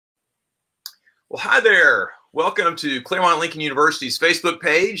Well, hi there. Welcome to Claremont Lincoln University's Facebook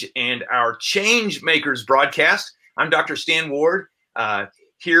page and our Changemakers broadcast. I'm Dr. Stan Ward,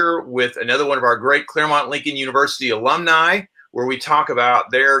 here with another one of our great Claremont Lincoln University alumni, where we talk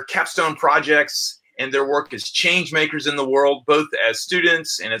about their capstone projects and their work as changemakers in the world, both as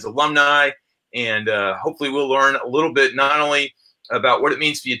students and as alumni. And hopefully we'll learn a little bit not only about what it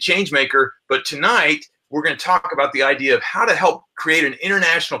means to be a changemaker, but tonight we're going to talk about the idea of how to help create an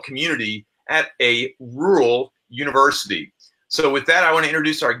international community at a rural university. So with that, I want to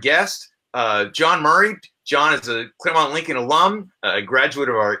introduce our guest, John Murray. John is a Claremont Lincoln alum, a graduate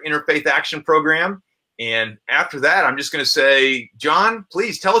of our Interfaith Action program. And after that, I'm just going to say, John,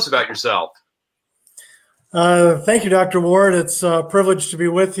 please tell us about yourself. Thank you, Dr. Ward. It's a privilege to be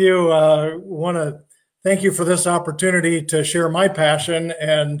with you. I want to thank you for this opportunity to share my passion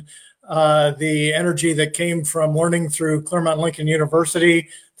and the energy that came from learning through Claremont Lincoln University.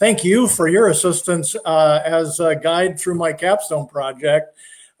 Thank you for your assistance as a guide through my capstone project.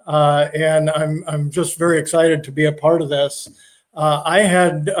 And I'm just very excited to be a part of this. I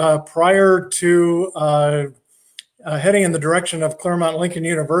had, prior to heading in the direction of Claremont Lincoln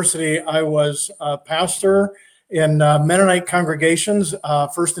University, I was a pastor in Mennonite congregations,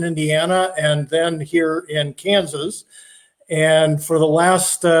 first in Indiana and then here in Kansas. And for the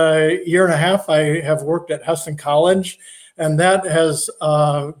last year and a half, I have worked at Hesston College, and that has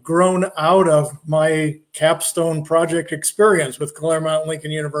grown out of my capstone project experience with Claremont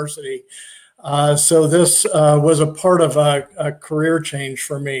Lincoln University. So this was a part of a career change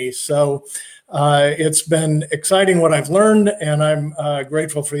for me. So it's been exciting what I've learned, and I'm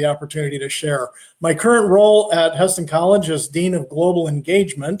grateful for the opportunity to share. My current role at Hesston College is Dean of Global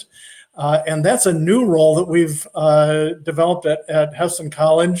Engagement. And that's a new role that we've developed at Hesston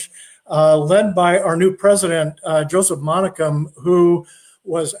College, led by our new president, Joseph Monicum, who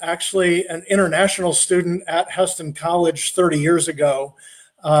was actually an international student at Hesston College 30 years ago.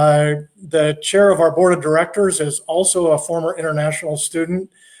 The chair of our board of directors is also a former international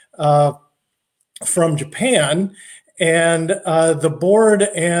student from Japan. And the board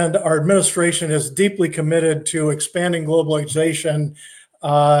and our administration is deeply committed to expanding globalization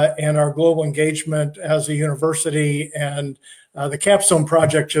and our global engagement as a university. And the capstone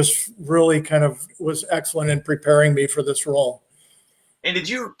project just really kind of was excellent in preparing me for this role. And did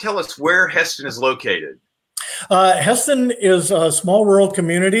you tell us where Hesston is located? Hesston is a small rural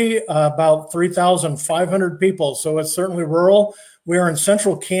community, about 3,500 people. So it's certainly rural. We are in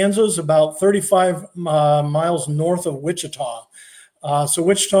central Kansas, about 35 miles north of Wichita. So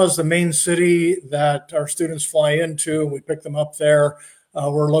Wichita is the main city that our students fly into. We pick them up there.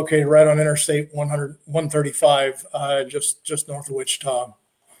 We're located right on Interstate 135, just north of Wichita.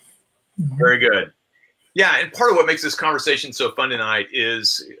 Very good. Yeah, and part of what makes this conversation so fun tonight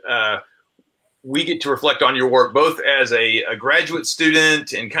is we get to reflect on your work both as a graduate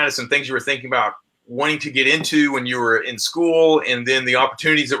student and kind of some things you were thinking about wanting to get into when you were in school, and then the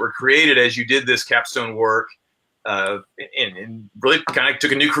opportunities that were created as you did this capstone work, and really kind of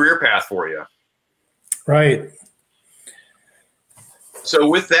took a new career path for you. Right. So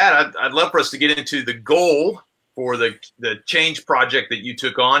with that, I'd love for us to get into the goal for the change project that you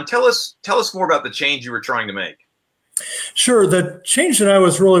took on. Tell us more about the change you were trying to make. Sure. The change that I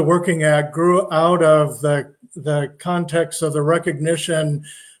was really working at grew out of the context of the recognition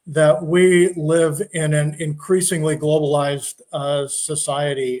that we live in an increasingly globalized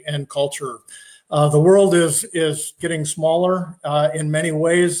society and culture. The world is getting smaller in many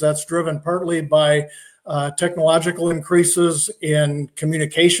ways. That's driven partly by technological increases in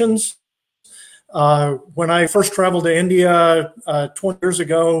communications. When I first traveled to India 20 years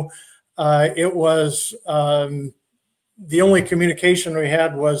ago, it was the only communication we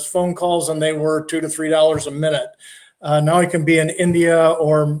had was phone calls, and they were $2 to $3 a minute. Now I can be in India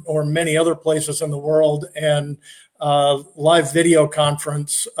or many other places in the world and live video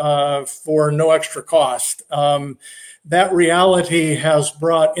conference for no extra cost. That reality has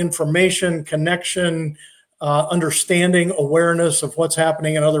brought information, connection, understanding, awareness of what's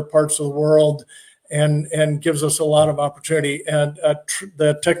happening in other parts of the world, and gives us a lot of opportunity. And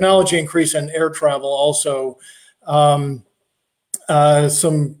the technology increase in air travel also. An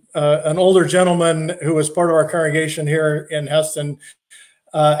older gentleman who was part of our congregation here in Hesston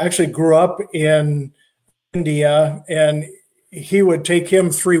actually grew up in India, and he would take him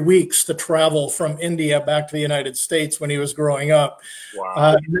 3 weeks to travel from India back to the United States when he was growing up.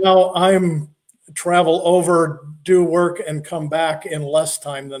 Wow. Now I'm travel over, do work, and come back in less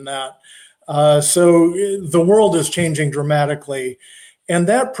time than that. So the world is changing dramatically. And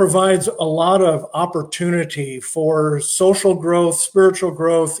that provides a lot of opportunity for social growth, spiritual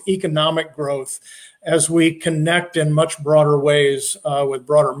growth, economic growth, as we connect in much broader ways with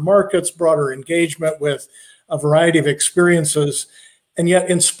broader markets, broader engagement with a variety of experiences. And yet,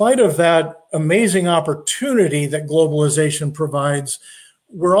 in spite of that amazing opportunity that globalization provides,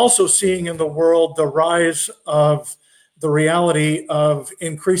 we're also seeing in the world the rise of the reality of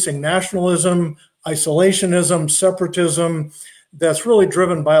increasing nationalism, isolationism, separatism, that's really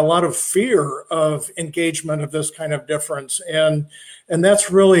driven by a lot of fear of engagement of this kind of difference. And that's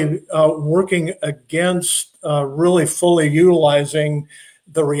really working against really fully utilizing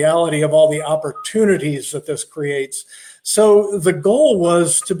the reality of all the opportunities that this creates. So the goal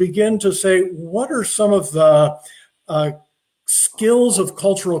was to begin to say, what are some of the skills of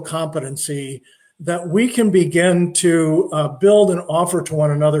cultural competency that we can begin to build and offer to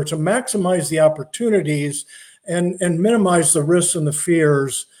one another to maximize the opportunities and minimize the risks and the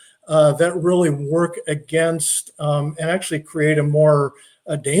fears that really work against and actually create a more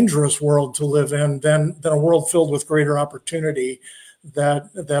dangerous world to live in than a world filled with greater opportunity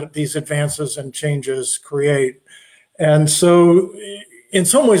that these advances and changes create. And so in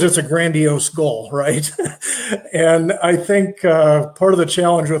some ways, it's a grandiose goal, right? And I think part of the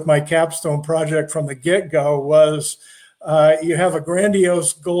challenge with my capstone project from the get-go was you have a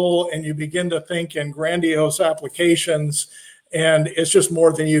grandiose goal and you begin to think in grandiose applications, and it's just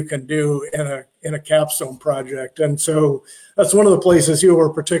more than you can do in a capstone project. And so that's one of the places you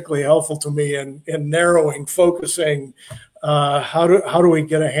were particularly helpful to me in narrowing, focusing. How do we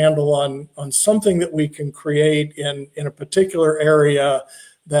get a handle on something that we can create in a particular area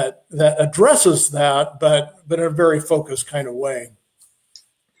that addresses that, but in a very focused kind of way?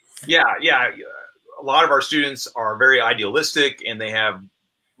 Yeah. A lot of our students are very idealistic and they have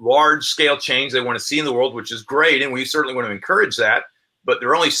large scale change they want to see in the world, which is great. And we certainly want to encourage that, but there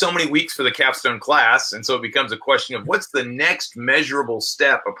are only so many weeks for the capstone class. And so it becomes a question of what's the next measurable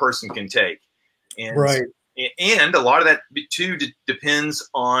step a person can take. And right. And a lot of that too depends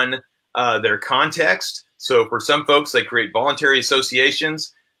on their context. So for some folks, they create voluntary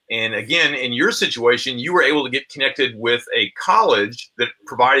associations. And again, in your situation, you were able to get connected with a college that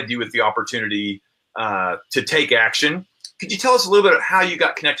provided you with the opportunity to take action. Could you tell us a little bit about how you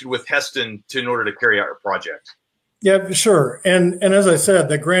got connected with Heston in order to carry out your project? Yeah, sure. And as I said,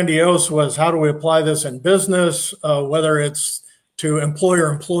 the grandiose was how do we apply this in business, whether it's to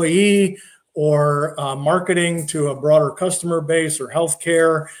employer-employee or marketing to a broader customer base or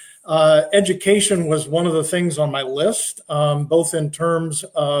healthcare. Education was one of the things on my list, both in terms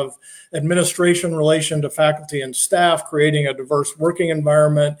of administration relation to faculty and staff, creating a diverse working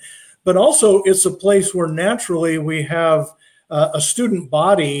environment, but also it's a place where naturally we have a student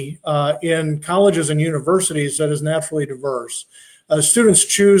body in colleges and universities that is naturally diverse. Students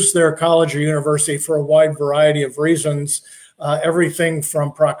choose their college or university for a wide variety of reasons. Everything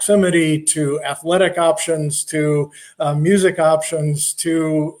from proximity to athletic options to music options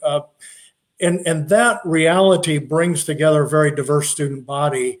to and that reality brings together a very diverse student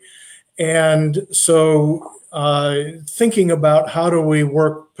body. And so thinking about how do we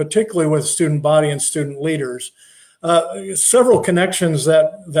work particularly with student body and student leaders, several connections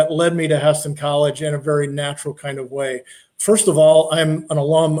that led me to Heston College in a very natural kind of way. First of all, I'm an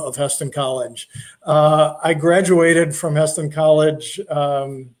alum of Heston College. I graduated from Heston College a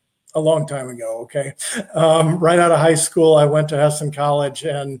long time ago, okay? Right out of high school, I went to Heston College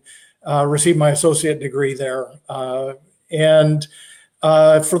and received my associate degree there. And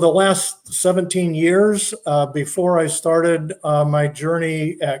for the last 17 years, before I started my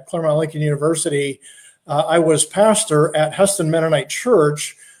journey at Claremont Lincoln University, I was pastor at Heston Mennonite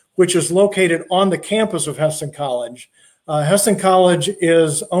Church, which is located on the campus of Heston College. Heston College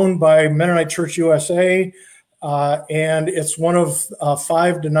is owned by Mennonite Church USA, and it's one of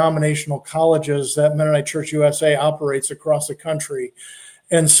 5 denominational colleges that Mennonite Church USA operates across the country.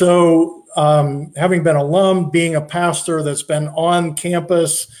 And so having been alum, being a pastor that's been on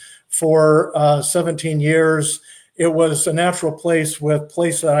campus for 17 years, it was a natural place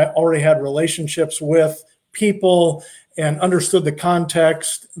that I already had relationships with people and understood the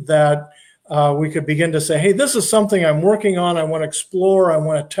context that we could begin to say, hey, this is something I'm working on. I want to explore. I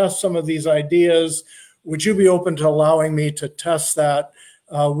want to test some of these ideas. Would you be open to allowing me to test that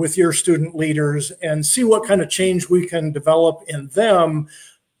with your student leaders and see what kind of change we can develop in them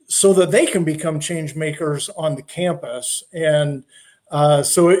so that they can become change makers on the campus? And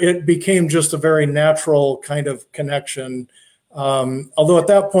so it became just a very natural kind of connection Although at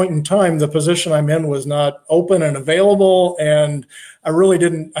that point in time, the position I'm in was not open and available, and I really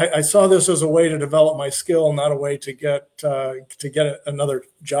didn't. I saw this as a way to develop my skill, not a way to get another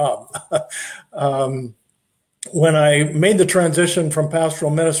job. When I made the transition from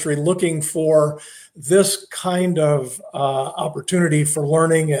pastoral ministry, looking for this kind of opportunity for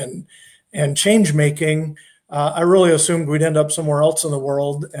learning and change making, I really assumed we'd end up somewhere else in the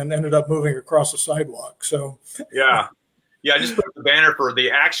world, and ended up moving across the sidewalk. So yeah. I just put the banner for the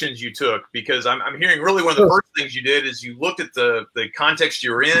actions you took, because I'm hearing really one of the first things you did is you looked at the context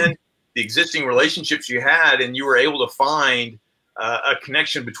you were in, the existing relationships you had, and you were able to find a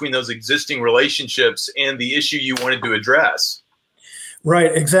connection between those existing relationships and the issue you wanted to address.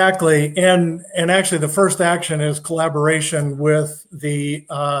 Right, exactly. And actually the first action is collaboration with the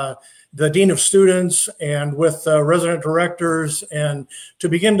dean of students and with resident directors, and to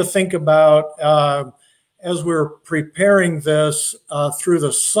begin to think about, as we're preparing this through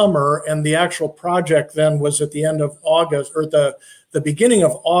the summer, and the actual project then was at the end of August, or the beginning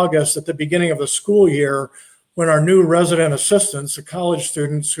of August, at the beginning of the school year, when our new resident assistants, the college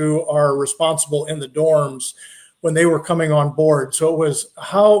students who are responsible in the dorms, when they were coming on board. So it was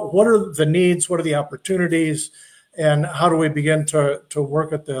what are the needs, what are the opportunities, and how do we begin to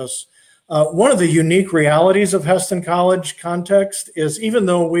work at this? One of the unique realities of Hesston College context is, even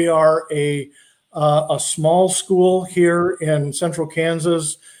though we are a small school here in central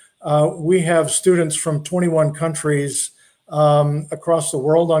Kansas, we have students from 21 countries across the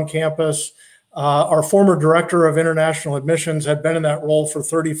world on campus. Our former director of international admissions had been in that role for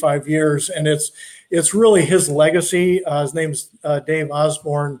 35 years, and it's really his legacy. His name's Dave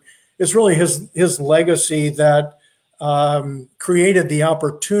Osborne. It's really his legacy that created the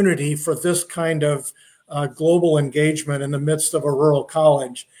opportunity for this kind of global engagement in the midst of a rural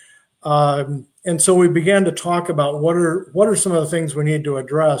college. And so we began to talk about what are some of the things we need to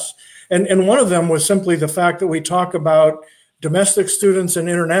address. And one of them was simply the fact that we talk about domestic students and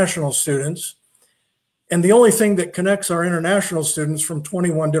international students. And the only thing that connects our international students from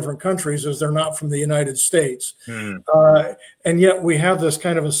 21 different countries is they're not from the United States. And yet we have this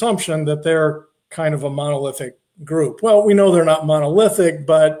kind of assumption that they're kind of a monolithic group. Well, we know they're not monolithic,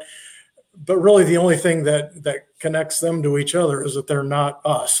 but really the only thing that connects them to each other is that they're not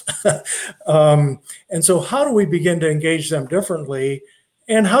us. And so how do we begin to engage them differently?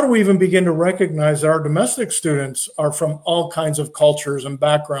 And how do we even begin to recognize that our domestic students are from all kinds of cultures and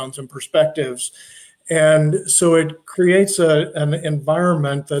backgrounds and perspectives? And so it creates an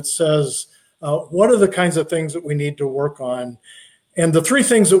environment that says, what are the kinds of things that we need to work on? And the three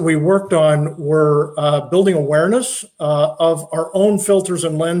things that we worked on were building awareness of our own filters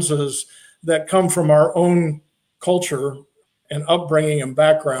and lenses that come from our own culture and upbringing and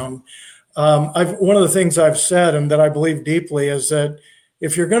background. One of the things I've said, and that I believe deeply, is that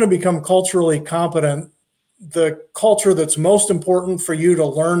if you're going to become culturally competent, the culture that's most important for you to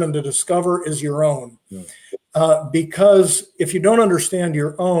learn and to discover is your own. Because if you don't understand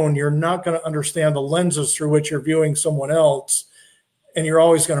your own, you're not going to understand the lenses through which you're viewing someone else. And you're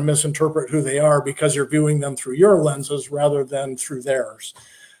always going to misinterpret who they are because you're viewing them through your lenses rather than through theirs.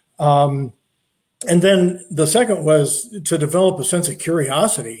 And then the second was to develop a sense of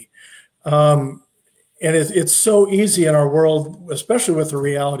curiosity. And it's so easy in our world, especially with the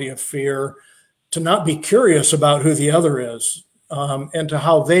reality of fear, to not be curious about who the other is, and to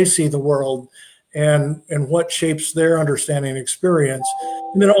how they see the world and what shapes their understanding and experience.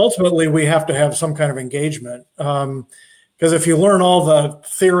 And then ultimately we have to have some kind of engagement. Because if you learn all the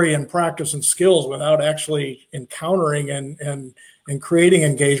theory and practice and skills without actually encountering and creating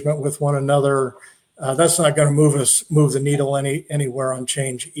engagement with one another, that's not going to move the needle anywhere on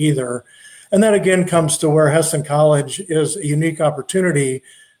change either. And that again comes to where Hesston College is a unique opportunity,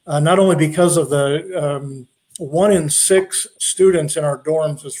 not only because of the 1 in 6 students in our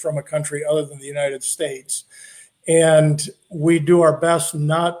dorms is from a country other than the United States, and we do our best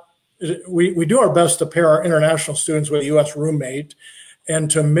we do our best to pair our international students with a U.S. roommate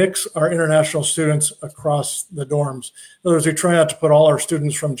and to mix our international students across the dorms. In other words, we try not to put all our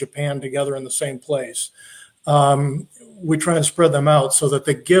students from Japan together in the same place. We try and spread them out so that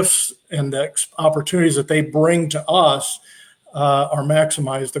the gifts and the opportunities that they bring to us are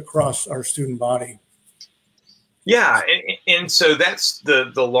maximized across our student body. Yeah, and so that's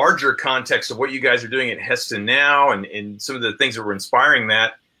the larger context of what you guys are doing at Hesston now, and some of the things that were inspiring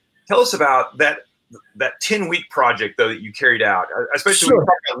that. Tell us about that 10-week project, though, that you carried out, especially when we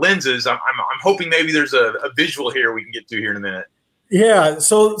talk about lenses. I'm hoping maybe there's a visual here we can get to here in a minute. Yeah,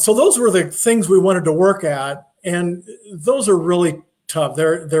 so those were the things we wanted to work at, and those are really tough.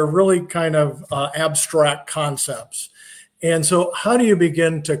 They're really kind of abstract concepts. And so how do you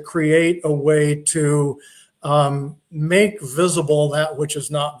begin to create a way to make visible that which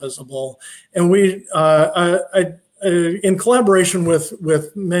is not visible? And we, in collaboration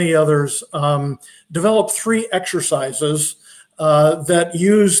with many others, developed 3 exercises that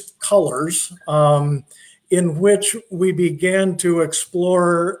used colors, in which we began to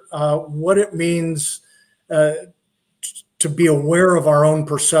explore what it means to be aware of our own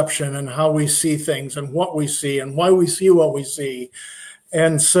perception and how we see things and what we see and why we see what we see.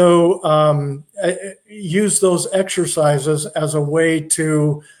 And so use those exercises as a way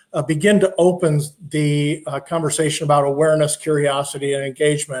to begin to open the conversation about awareness, curiosity, and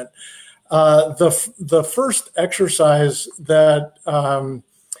engagement. The first exercise that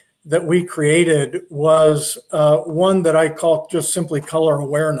that we created was one that I call just simply color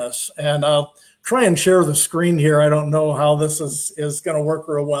awareness. And I'll try and share the screen here. I don't know how this is going to work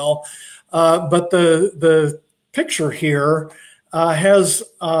real well, but the picture here has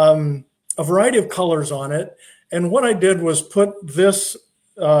a variety of colors on it. And what I did was put this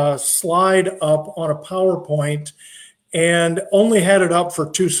slide up on a PowerPoint and only had it up for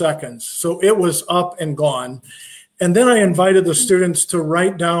 2 seconds. So it was up and gone. And then I invited the students to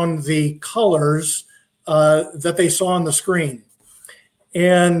write down the colors that they saw on the screen.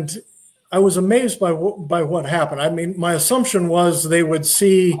 And I was amazed by what happened. I mean, my assumption was they would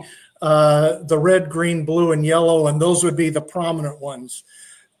see the red, green, blue, and yellow, and those would be the prominent ones.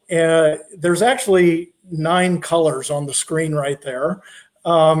 There's actually 9 colors on the screen right there.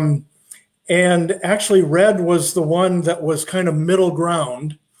 And actually red was the one that was kind of middle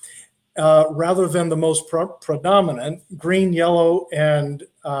ground rather than the most predominant. Green, yellow, and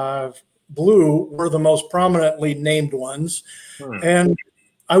blue were the most prominently named ones. And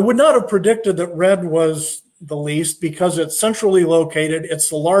I would not have predicted that red was the least because it's centrally located. It's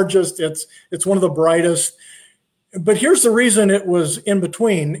the largest. It's one of the brightest. But here's the reason it was in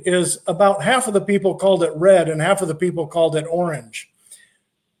between is about half of the people called it red and half of the people called it orange,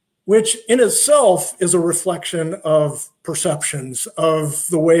 which in itself is a reflection of perceptions of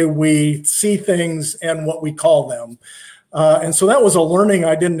the way we see things and what we call them. And so that was a learning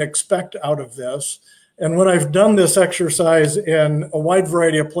I didn't expect out of this. And when I've done this exercise in a wide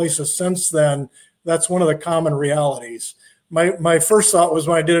variety of places since then, that's one of the common realities. My first thought was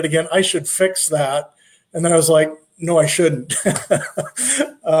when I did it again, I should fix that. And then I was like, no, I shouldn't. Because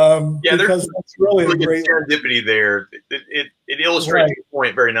that's really a great serendipity there. It illustrates the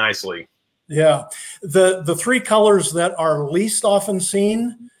point very nicely. Yeah. The 3 colors that are least often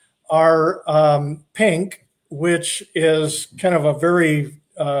seen are pink, which is kind of a very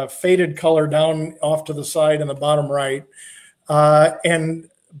faded color down off to the side in the bottom right, and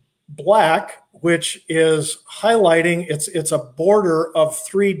black, which is highlighting, it's a border of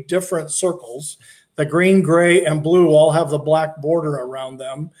 3 different circles. The green, gray, and blue all have the black border around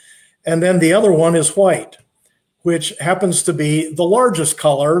them. And then the other one is white, which happens to be the largest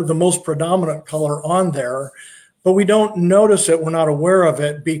color, the most predominant color on there. But we don't notice it, we're not aware of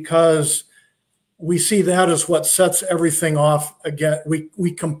it, because we see that as what sets everything off. Again,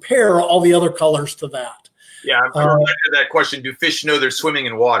 we compare all the other colors to that. Yeah, I'm reminded of that question, do fish know they're swimming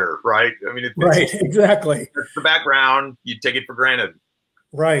in water, right? I mean, right, exactly. It's the background, you take it for granted.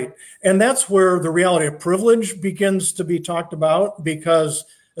 Right. And that's where the reality of privilege begins to be talked about, because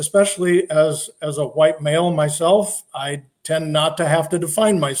especially as a white male myself, I tend not to have to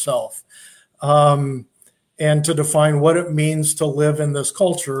define myself and to define what it means to live in this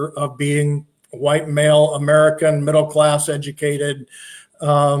culture of being white male, American, middle class, educated.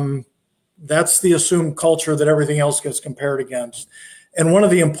 That's the assumed culture that everything else gets compared against. And one of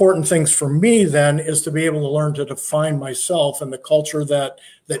the important things for me then is to be able to learn to define myself and the culture that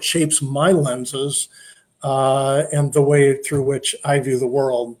shapes my lenses and the way through which I view the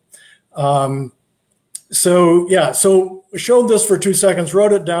world. So showed this for 2 seconds,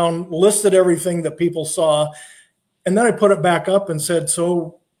 wrote it down, listed everything that people saw, and then I put it back up and said,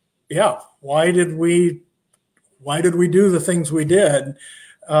 so yeah, why did we do the things we did?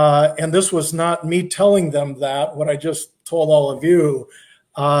 And this was not me telling them that, what I just told all of you.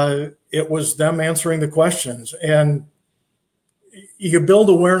 It was them answering the questions. And you build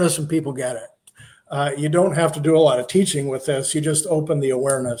awareness and people get it. You don't have to do a lot of teaching with this. You just open the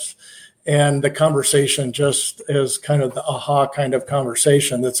awareness. And the conversation just is kind of the aha kind of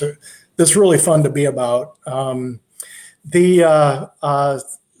conversation that's really fun to be about. The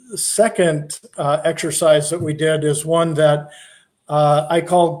second exercise that we did is one that I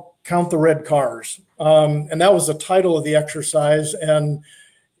call Count the Red Cars. And that was the title of the exercise. And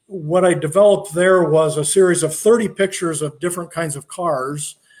what I developed there was a series of 30 pictures of different kinds of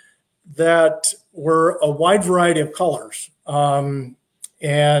cars that were a wide variety of colors.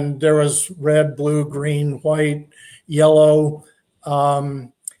 And there was red, blue, green, white, yellow.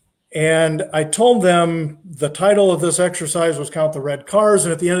 And I told them the title of this exercise was Count the Red Cars.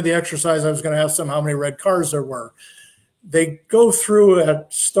 And at the end of the exercise, I was going to ask them how many red cars there were. They go through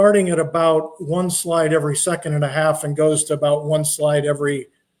starting at about one slide every second and a half and goes to about one slide every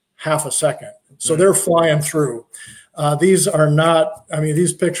half a second. So they're flying through. These are not, I mean,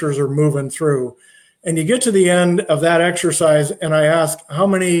 these pictures are moving through. And you get to the end of that exercise and I ask how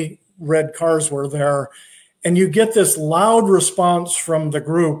many red cars were there. And you get this loud response from the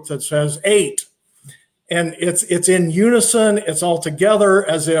group that says 8. And it's in unison. It's all together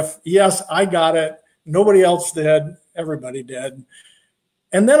as if, yes, I got it. Nobody else did. Everybody did.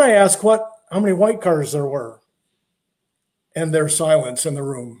 And then I ask how many white cars there were. And there's silence in the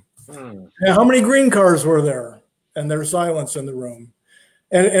room. And how many green cars were there? And there's silence in the room.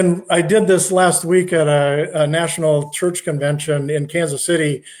 And I did this last week at a national church convention in Kansas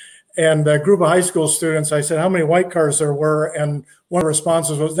City. And a group of high school students, I said, how many white cars there were? And one of the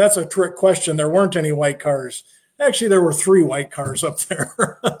responses was, that's a trick question. There weren't any white cars. Actually, there were 3 white cars up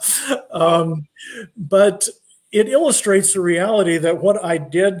there. But it illustrates the reality that what I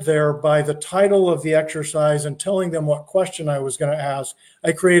did there by the title of the exercise and telling them what question I was going to ask,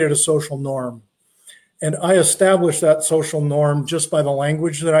 I created a social norm. And I established that social norm just by the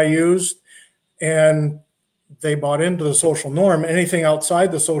language that I used. And they bought into the social norm. Anything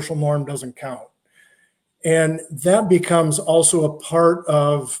outside the social norm doesn't count. And that becomes also a part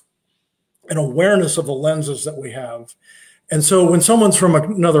of an awareness of the lenses that we have. And so when someone's from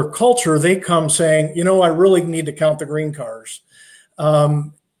another culture, they come saying, you know, I really need to count the green cars.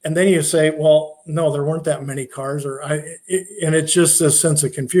 And then you say, well, no, there weren't that many cars, and it's just a sense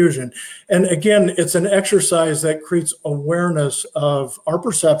of confusion. And again, it's an exercise that creates awareness of our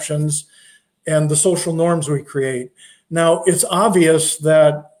perceptions and the social norms we create. Now, it's obvious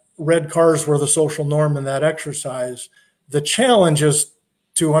that red cars were the social norm in that exercise. The challenge is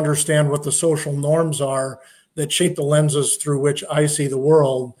to understand what the social norms are that shape the lenses through which I see the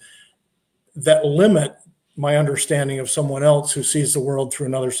world, that limit my understanding of someone else who sees the world through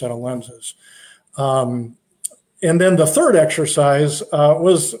another set of lenses. And then the third exercise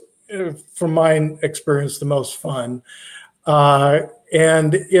was, from my experience, the most fun.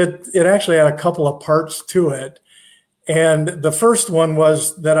 And it actually had a couple of parts to it. And the first one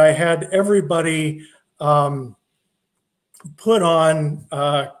was that I had everybody put on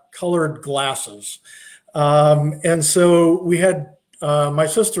colored glasses. And so we had my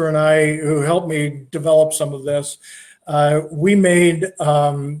sister and I, who helped me develop some of this, we made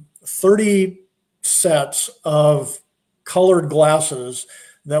 30 sets of colored glasses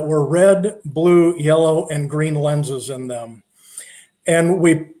that were red, blue, yellow, and green lenses in them. And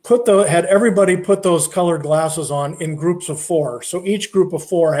we had everybody put those colored glasses on in groups of 4. So each group of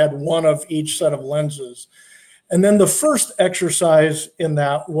 4 had one of each set of lenses. And then the first exercise in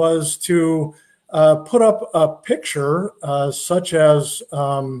that was to put up a picture such as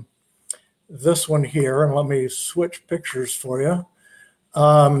this one here. And let me switch pictures for you.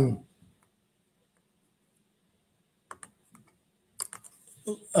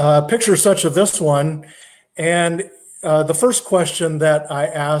 Picture such as this one. And the first question that I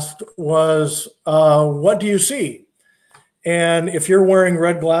asked was, what do you see? And if you're wearing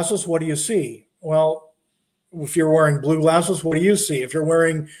red glasses, what do you see? Well, if you're wearing blue glasses, what do you see? If you're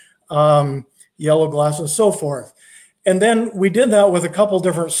wearing yellow glasses, so forth. And then we did that with a couple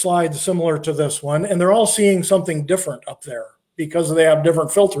different slides similar to this one, and they're all seeing something different up there because they have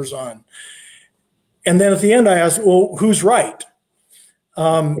different filters on. And then at the end, I asked, well, who's right?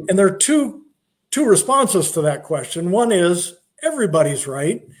 And there are two responses to that question. One is everybody's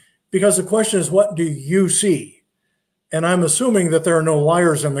right, because the question is, what do you see? And I'm assuming that there are no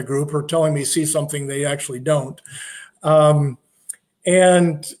liars in the group who are telling me see something they actually don't.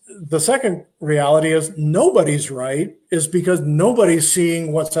 And the second reality is nobody's right, is because nobody's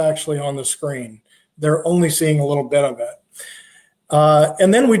seeing what's actually on the screen. They're only seeing a little bit of it.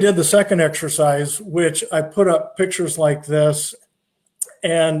 And then we did the second exercise, which I put up pictures like this.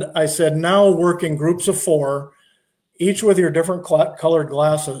 And I said, now work in groups of 4, each with your different colored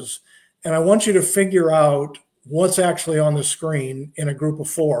glasses. And I want you to figure out what's actually on the screen in a group of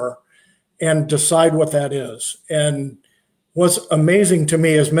 4 and decide what that is. And what's amazing to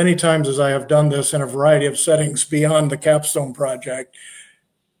me, as many times as I have done this in a variety of settings beyond the capstone project,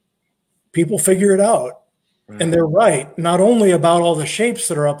 people figure it out. And they're right, not only about all the shapes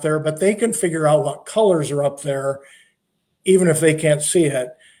that are up there, but they can figure out what colors are up there, even if they can't see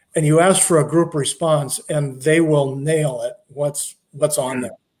it. And you ask for a group response and they will nail it, what's on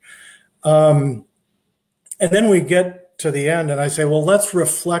there. And then we get to the end and I say, well, let's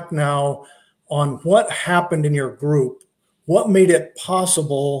reflect now on what happened in your group. What made it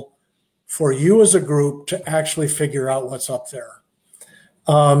possible for you as a group to actually figure out what's up there?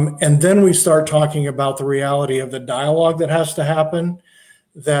 And then we start talking about the reality of the dialogue that has to happen,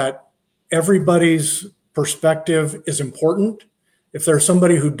 that everybody's perspective is important. If there's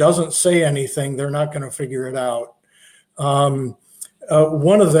somebody who doesn't say anything, they're not going to figure it out. One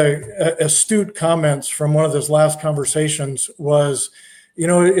of the astute comments from one of those last conversations was, you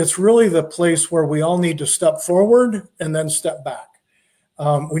know, it's really the place where we all need to step forward and then step back.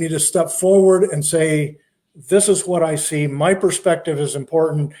 We need to step forward and say, this is what I see. My perspective is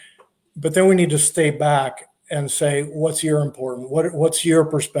important, but then we need to stay back and say, what's your important? What's your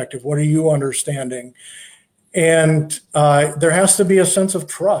perspective? What are you understanding? And there has to be a sense of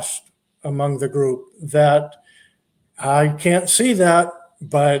trust among the group that I can't see that,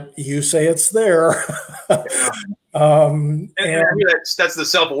 but you say it's there. And that's the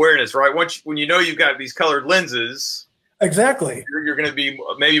self-awareness, right? When you know you've got these colored lenses, exactly, you're going to be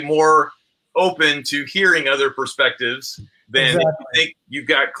maybe more open to hearing other perspectives than if you think you've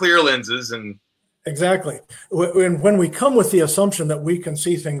got clear lenses. And exactly, when we come with the assumption that we can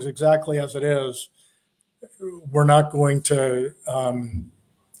see things exactly as it is, we're not going to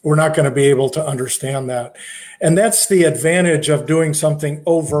be able to understand that. And that's the advantage of doing something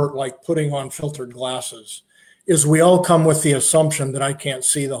overt, like putting on filtered glasses, is we all come with the assumption that I can't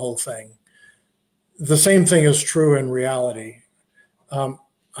see the whole thing. The same thing is true in reality. I'm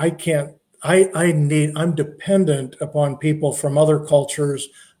dependent upon people from other cultures,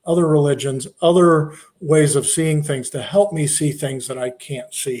 other religions, other ways of seeing things to help me see things that I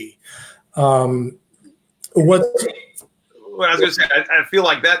can't see. Well, I was going to say, I feel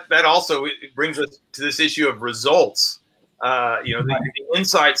like that also brings us to this issue of results. The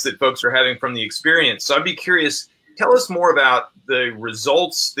insights that folks are having from the experience. So I'd be curious, tell us more about the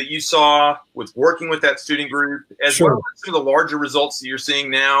results that you saw with working with that student group, as well as some of the larger results that you're seeing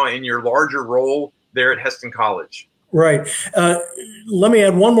now in your larger role there at Hesston College. Right. Let me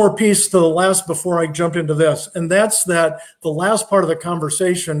add one more piece to the last before I jump into this. And that's that the last part of the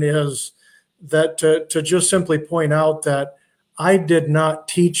conversation is that to just simply point out that I did not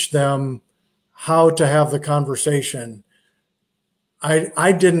teach them how to have the conversation.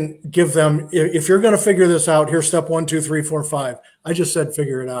 I didn't give them, if you're going to figure this out, here's step 1, 2, 3, 4, 5. I just said,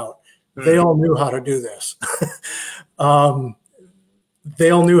 figure it out. They all knew how to do this. They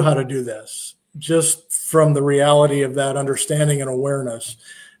all knew how to do this just from the reality of that understanding and awareness.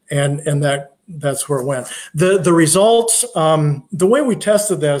 And that's where it went. The results, the way we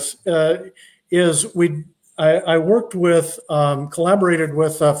tested this is I worked with, collaborated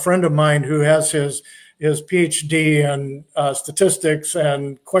with a friend of mine who has his PhD in statistics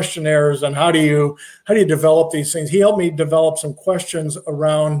and questionnaires and how do you develop these things. He helped me develop some questions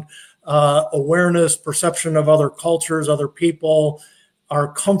around awareness, perception of other cultures, other people,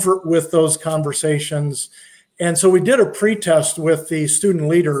 our comfort with those conversations. And so we did a pre-test with the student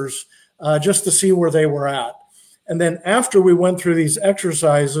leaders just to see where they were at. And then after we went through these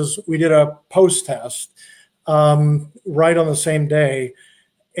exercises, we did a post-test right on the same day.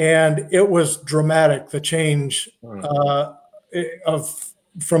 And it was dramatic, the change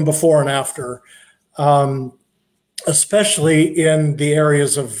from before and after, especially in the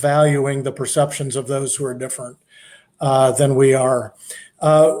areas of valuing the perceptions of those who are different than we are.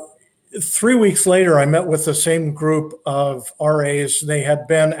 3 weeks later, I met with the same group of RAs. They had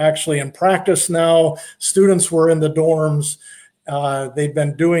been actually in practice now. Students were in the dorms. They'd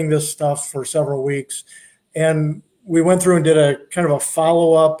been doing this stuff for several weeks. And we went through and did a kind of a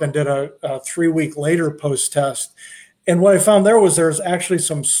follow-up and did a 3 week later post-test. And what I found there was there's actually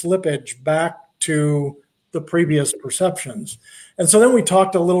some slippage back to the previous perceptions. And so then we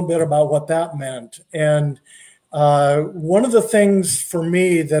talked a little bit about what that meant. And one of the things for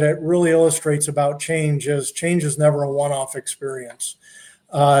me that it really illustrates about change is never a one-off experience.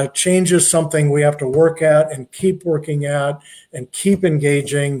 Change is something we have to work at and keep working at and keep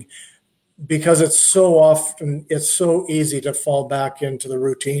engaging, because it's so easy to fall back into the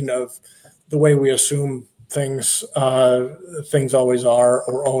routine of the way we assume things always are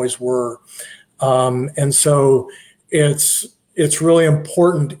or always were. And so it's really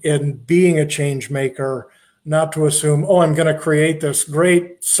important in being a change maker not to assume, oh, I'm going to create this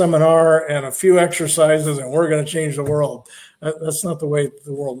great seminar and a few exercises and we're going to change the world. That's not the way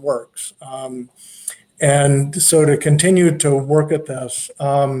the world works. And so to continue to work at this,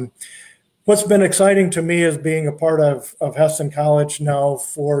 what's been exciting to me is being a part of Hesston College now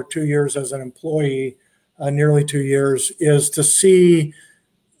for 2 years as an employee, nearly 2 years, is to see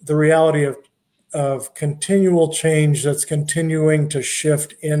the reality of continual change that's continuing to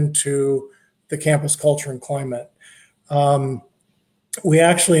shift into the campus culture and climate. We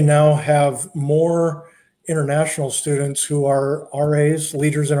actually now have more international students who are RAs,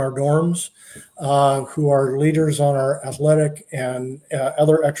 leaders in our dorms, who are leaders on our athletic and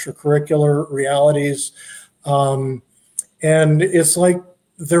other extracurricular realities. And it's like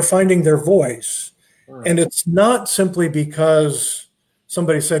they're finding their voice. And it's not simply because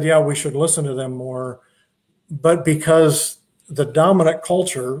somebody said, yeah, we should listen to them more, but because the dominant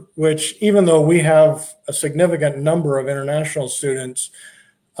culture, which even though we have a significant number of international students,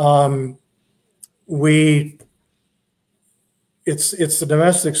 it's the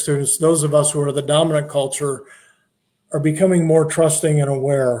domestic students, those of us who are the dominant culture, are becoming more trusting and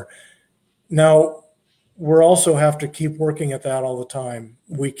aware. Now, we'll also have to keep working at that all the time.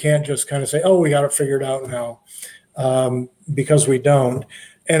 We can't just kind of say, oh, we got it figured out now, because we don't.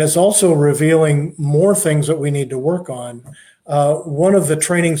 And it's also revealing more things that we need to work on. One of the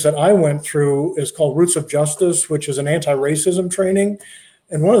trainings that I went through is called Roots of Justice, which is an anti-racism training.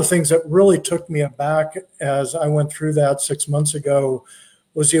 And one of the things that really took me aback as I went through that 6 months ago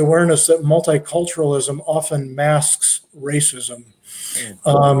was the awareness that multiculturalism often masks racism.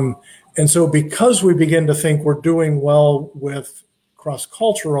 And so because we begin to think we're doing well with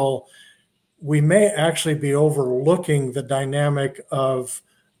cross-cultural, we may actually be overlooking the dynamic of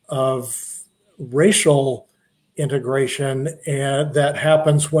racial integration and that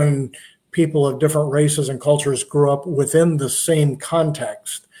happens when people of different races and cultures grew up within the same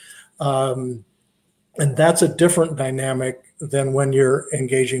context. And that's a different dynamic than when you're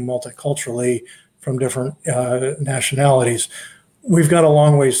engaging multiculturally from different nationalities. We've got a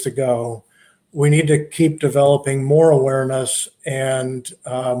long ways to go. We need to keep developing more awareness and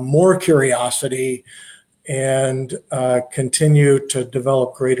more curiosity and continue to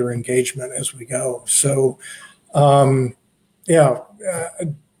develop greater engagement as we go. So,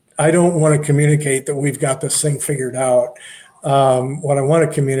 I don't want to communicate that we've got this thing figured out. What I want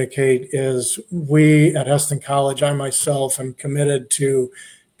to communicate is we at Heston College, I myself am committed to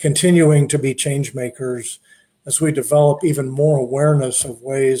continuing to be change makers as we develop even more awareness of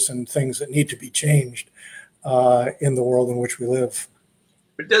ways and things that need to be changed in the world in which we live.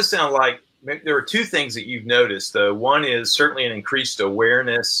 It does sound like there are two things that you've noticed, though. One is certainly an increased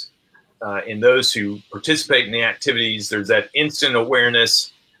awareness in those who participate in the activities. There's that instant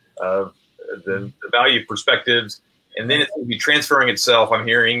awareness of the value of perspectives. And then it's going to be transferring itself, I'm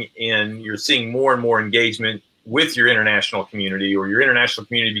hearing, in you're seeing more and more engagement with your international community, or your international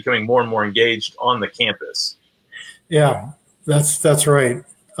community becoming more and more engaged on the campus. Yeah, that's right.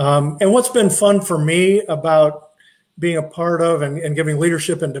 And what's been fun for me about being a part of and giving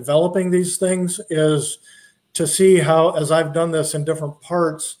leadership and developing these things is to see how, as I've done this in different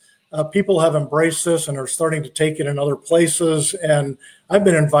parts, people have embraced this and are starting to take it in other places. And I've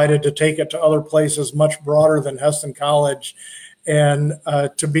been invited to take it to other places much broader than Heston College, and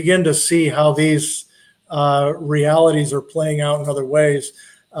to begin to see how these realities are playing out in other ways.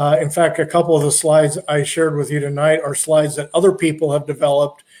 In fact, a couple of the slides I shared with you tonight are slides that other people have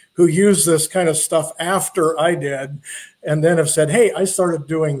developed who use this kind of stuff after I did, and then have said, hey, I started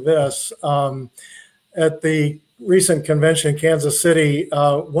doing this. At the recent convention in Kansas City,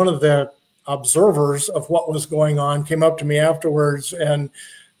 one of the observers of what was going on came up to me afterwards and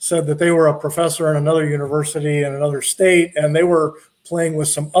said that they were a professor in another university in another state, and they were playing with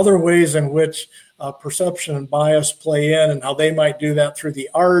some other ways in which perception and bias play in, and how they might do that through the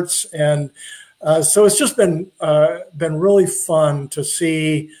arts. And so it's just been really fun to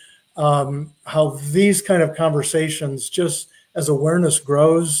see how these kind of conversations, just as awareness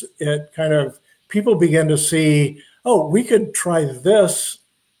grows, it kind of, people begin to see, oh, we could try this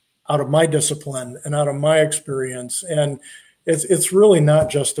out of my discipline and out of my experience. And it's really not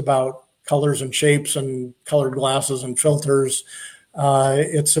just about colors and shapes and colored glasses and filters.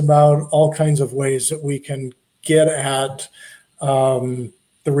 It's about all kinds of ways that we can get at the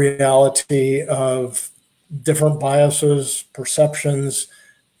reality of different biases, perceptions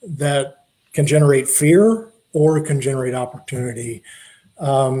that can generate fear or can generate opportunity.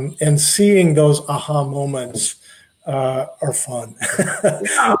 And seeing those aha moments are fun.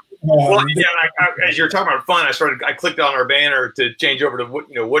 Yeah. Well, yeah, as you're talking about fun, I clicked on our banner to change over to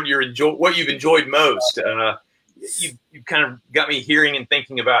what you've enjoyed most. You kind of got me hearing and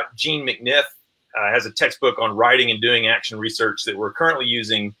thinking about Jean McNiff has a textbook on writing and doing action research that we're currently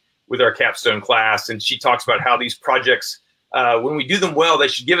using with our capstone class, and she talks about how these projects, when we do them well, they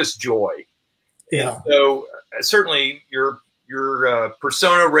should give us joy. Yeah. And so certainly your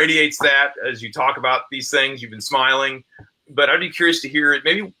persona radiates that as you talk about these things. You've been smiling. but I'd be curious to hear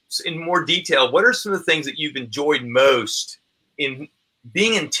maybe in more detail, what are some of the things that you've enjoyed most in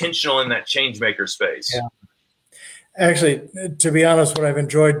being intentional in that changemaker space? Yeah. Actually, to be honest, what I've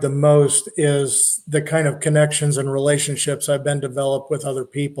enjoyed the most is the kind of connections and relationships I've been developed with other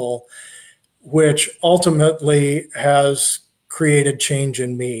people, which ultimately has created change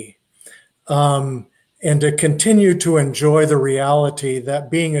in me. And to continue to enjoy the reality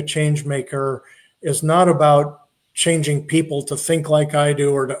that being a change maker is not about changing people to think like I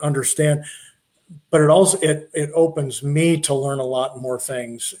do or to understand, but it opens me to learn a lot more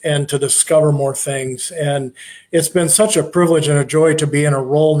things and to discover more things. And it's been such a privilege and a joy to be in a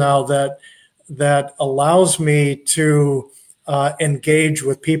role now that allows me to engage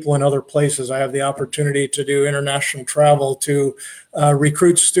with people in other places. I have the opportunity to do international travel, to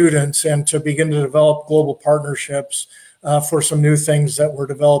recruit students, and to begin to develop global partnerships for some new things that we're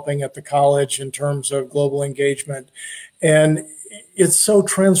developing at the college in terms of global engagement. And it's so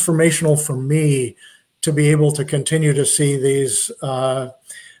transformational for me to be able to continue to see these. One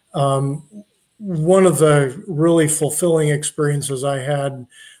of the really fulfilling experiences I had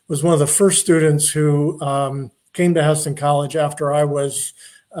was one of the first students who came to Hesston College after I was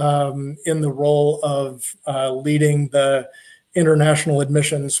in the role of leading the international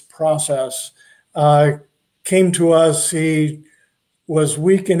admissions process. Came to us. He was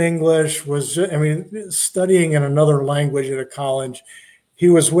weak in English, studying in another language at a college. He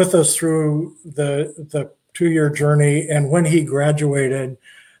was with us through the 2-year journey, and when he graduated,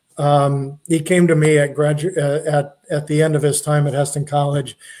 he came to me at the end of his time at Hesston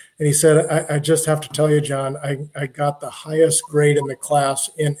College, and he said, I just have to tell you, John, I got the highest grade in the class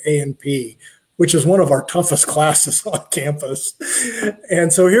in A&P, which is one of our toughest classes on campus.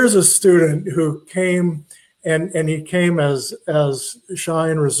 And so here's a student who came, and he came as shy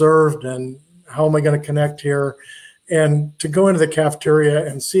and reserved, and how am I going to connect here? And to go into the cafeteria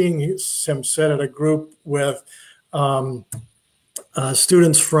and seeing him sit at a group with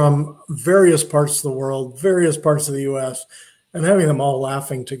students from various parts of the world, various parts of the U.S., and having them all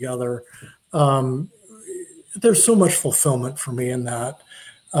laughing together. There's so much fulfillment for me in that.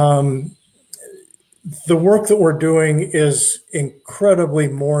 The work that we're doing is incredibly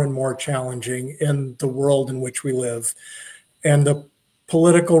more and more challenging in the world in which we live, and the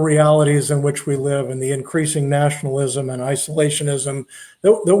political realities in which we live, and the increasing nationalism and isolationism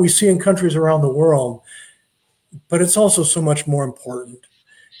that we see in countries around the world. But it's also so much more important.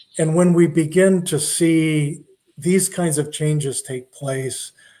 And when we begin to see these kinds of changes take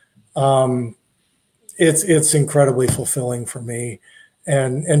place, it's incredibly fulfilling for me,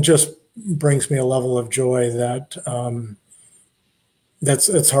 and just brings me a level of joy that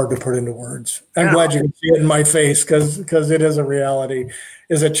it's hard to put into words. I'm glad you can see it in my face, because it is a reality.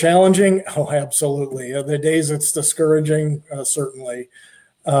 Is it challenging? Oh, absolutely. The days it's discouraging, certainly.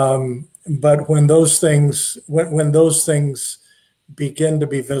 But when those things begin to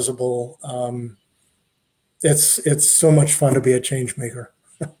be visible, it's so much fun to be a change maker.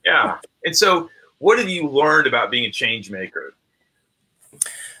 Yeah. And so what have you learned about being a change maker?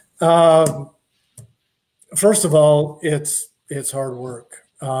 First of all, it's hard work.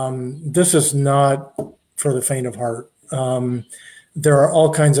 This is not for the faint of heart. There are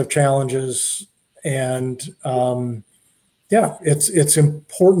all kinds of challenges, and it's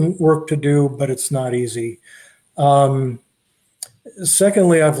important work to do, but it's not easy.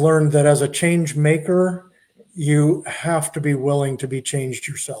 Secondly, I've learned that as a change maker, you have to be willing to be changed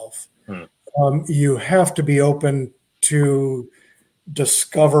yourself. You have to be open to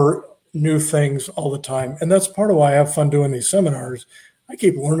discover new things all the time. And that's part of why I have fun doing these seminars. I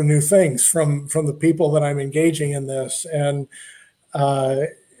keep learning new things from the people that I'm engaging in this. And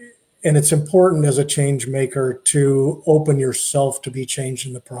it's important as a change maker to open yourself to be changed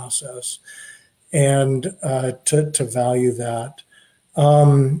in the process, and to value that.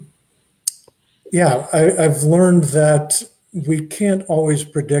 I've learned that we can't always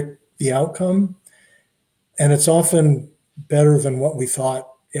predict the outcome, and it's often better than what we thought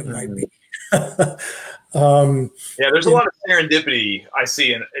it might be. There's a lot of serendipity I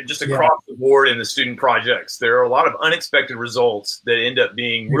see just across the board in the student projects. There are a lot of unexpected results that end up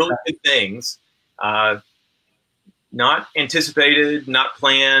being really good things, not anticipated, not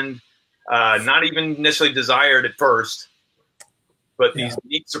planned, not even necessarily desired at first, but these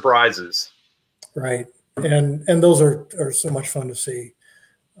neat surprises. Right. And those are so much fun to see.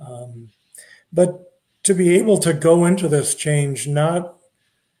 But to be able to go into this change, not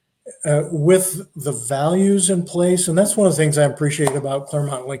with the values in place, and that's one of the things I appreciate about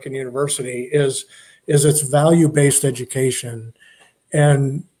Claremont Lincoln University is its value-based education,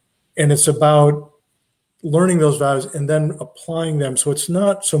 and it's about learning those values and then applying them. So it's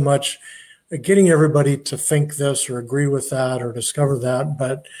not so much getting everybody to think this or agree with that or discover that,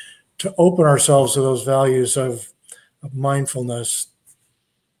 but to open ourselves to those values of mindfulness,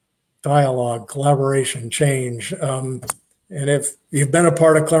 dialogue, collaboration, change. And if you've been a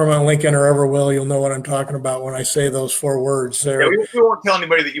part of Claremont Lincoln or ever will, you'll know what I'm talking about when I say those 4 words there. Yeah, we won't tell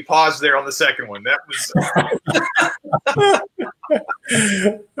anybody that you paused there on the second one. That was, that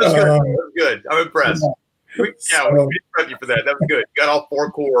was good. I'm impressed. We prep you for that. That was good. You got all 4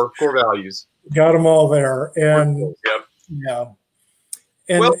 core values. Got them all there. And yep. Yeah.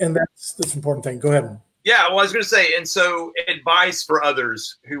 And that's the important thing. Go ahead. Yeah, well, I was going to say, and so advice for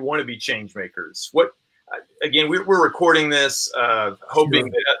others who want to be change makers. What, again, we're recording this,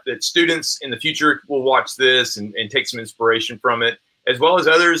 hoping that students in the future will watch this and take some inspiration from it, as well as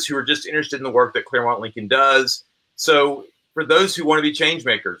others who are just interested in the work that Claremont Lincoln does. So for those who want to be change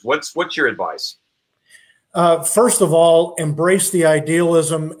makers, what's your advice? First of all, embrace the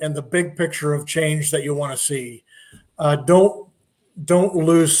idealism and the big picture of change that you want to see. Don't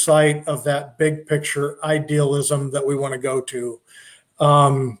lose sight of that big picture idealism that we want to go to.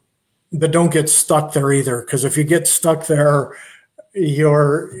 But don't get stuck there either, because if you get stuck there,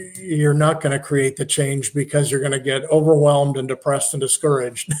 you're not going to create the change because you're going to get overwhelmed and depressed and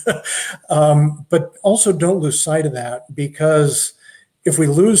discouraged. But also don't lose sight of that, because if we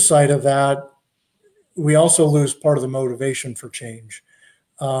lose sight of that, we also lose part of the motivation for change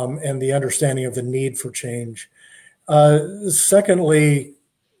and the understanding of the need for change. Secondly,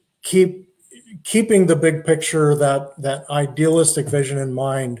 keeping the big picture, that idealistic vision in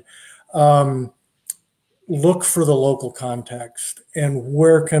mind. Look for the local context and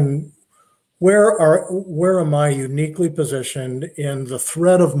where am I uniquely positioned in the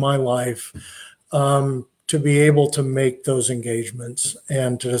thread of my life to be able to make those engagements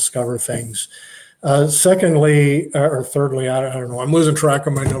and to discover things. Thirdly, I don't know, I'm losing track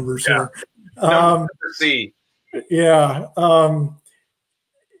of my numbers here.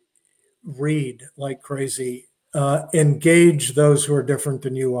 Read like crazy. Engage those who are different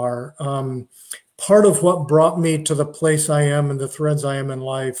than you are. Part of what brought me to the place I am and the threads I am in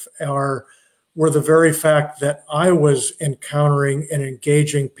life were the very fact that I was encountering and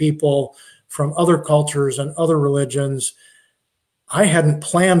engaging people from other cultures and other religions I hadn't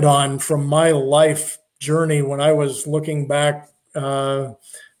planned on from my life journey. When I was looking back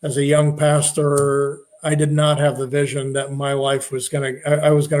as a young pastor, I did not have the vision that my life was I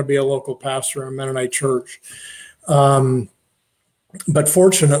was going to be a local pastor in a Mennonite church. But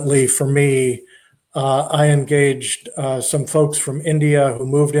fortunately for me, I engaged some folks from India who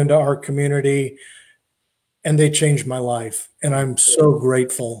moved into our community, and they changed my life. And I'm so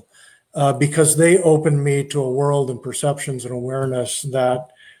grateful because they opened me to a world and perceptions and awareness that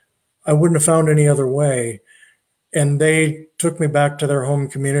I wouldn't have found any other way. And they took me back to their home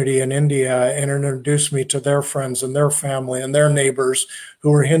community in India and introduced me to their friends and their family and their neighbors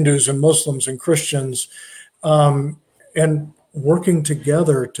who were Hindus and Muslims and Christians, and working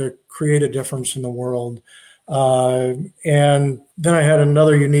together to create a difference in the world. And then I had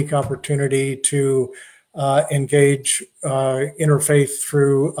another unique opportunity to engage interfaith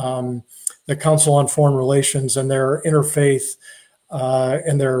through the Council on Foreign Relations and their interfaith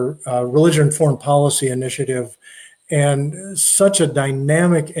and their religion and foreign policy initiative. And such a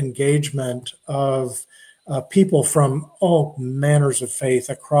dynamic engagement of people from all manners of faith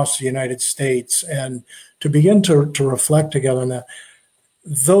across the United States, and to begin to reflect together on that.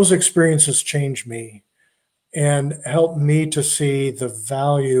 Those experiences changed me and helped me to see the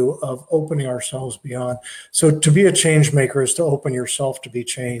value of opening ourselves beyond. So to be a change maker is to open yourself to be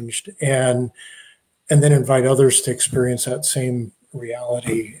changed, and then invite others to experience that same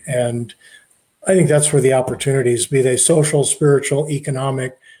reality. And I think that's where the opportunities, be they social, spiritual,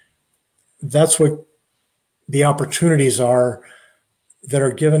 economic, that's what the opportunities are that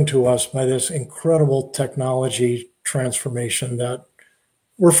are given to us by this incredible technology transformation that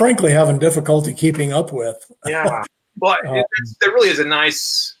we're frankly having difficulty keeping up with. Yeah. Well, that really is a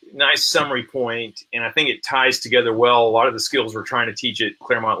nice summary point. And I think it ties together well a lot of the skills we're trying to teach at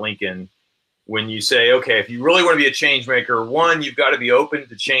Claremont Lincoln. When you say, okay, if you really want to be a change maker, one, you've got to be open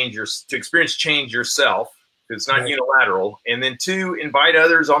to experience change yourself, because it's not unilateral. And then two, invite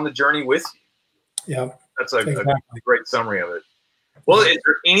others on the journey with you. Yeah. That's a great summary of it. Well, is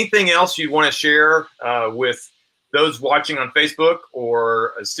there anything else you want to share with those watching on Facebook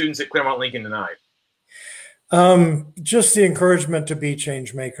or students at Claremont Lincoln tonight? Just the encouragement to be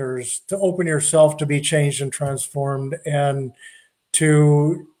change makers, to open yourself to be changed and transformed, and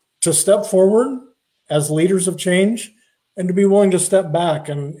to step forward as leaders of change, and to be willing to step back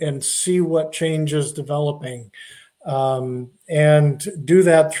and see what change is developing. And do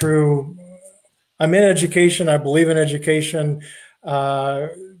that through, I'm in education, I believe in education.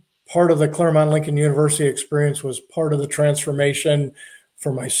 Part of the Claremont Lincoln University experience was part of the transformation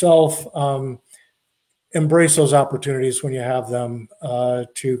for myself. Embrace those opportunities when you have them,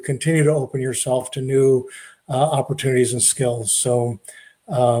 to continue to open yourself to new opportunities and skills. So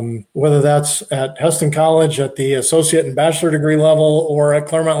whether that's at Heston College at the associate and bachelor degree level, or at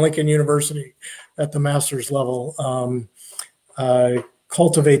Claremont Lincoln University at the master's level,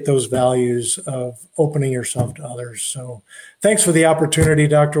 cultivate those values of opening yourself to others. So thanks for the opportunity,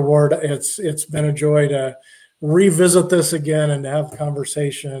 Dr. Ward. It's been a joy to revisit this again and to have a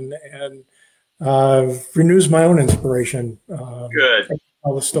conversation, and renews my own inspiration. Good.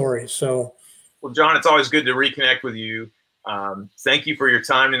 All the stories. So, well, John, it's always good to reconnect with you. Thank you for your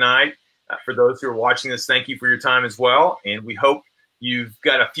time tonight. For those who are watching this, thank you for your time as well. And we hope you've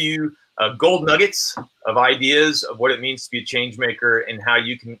got a few gold nuggets of ideas of what it means to be a change maker and how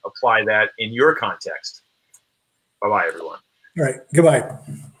you can apply that in your context. Bye-bye, everyone. All right. Goodbye.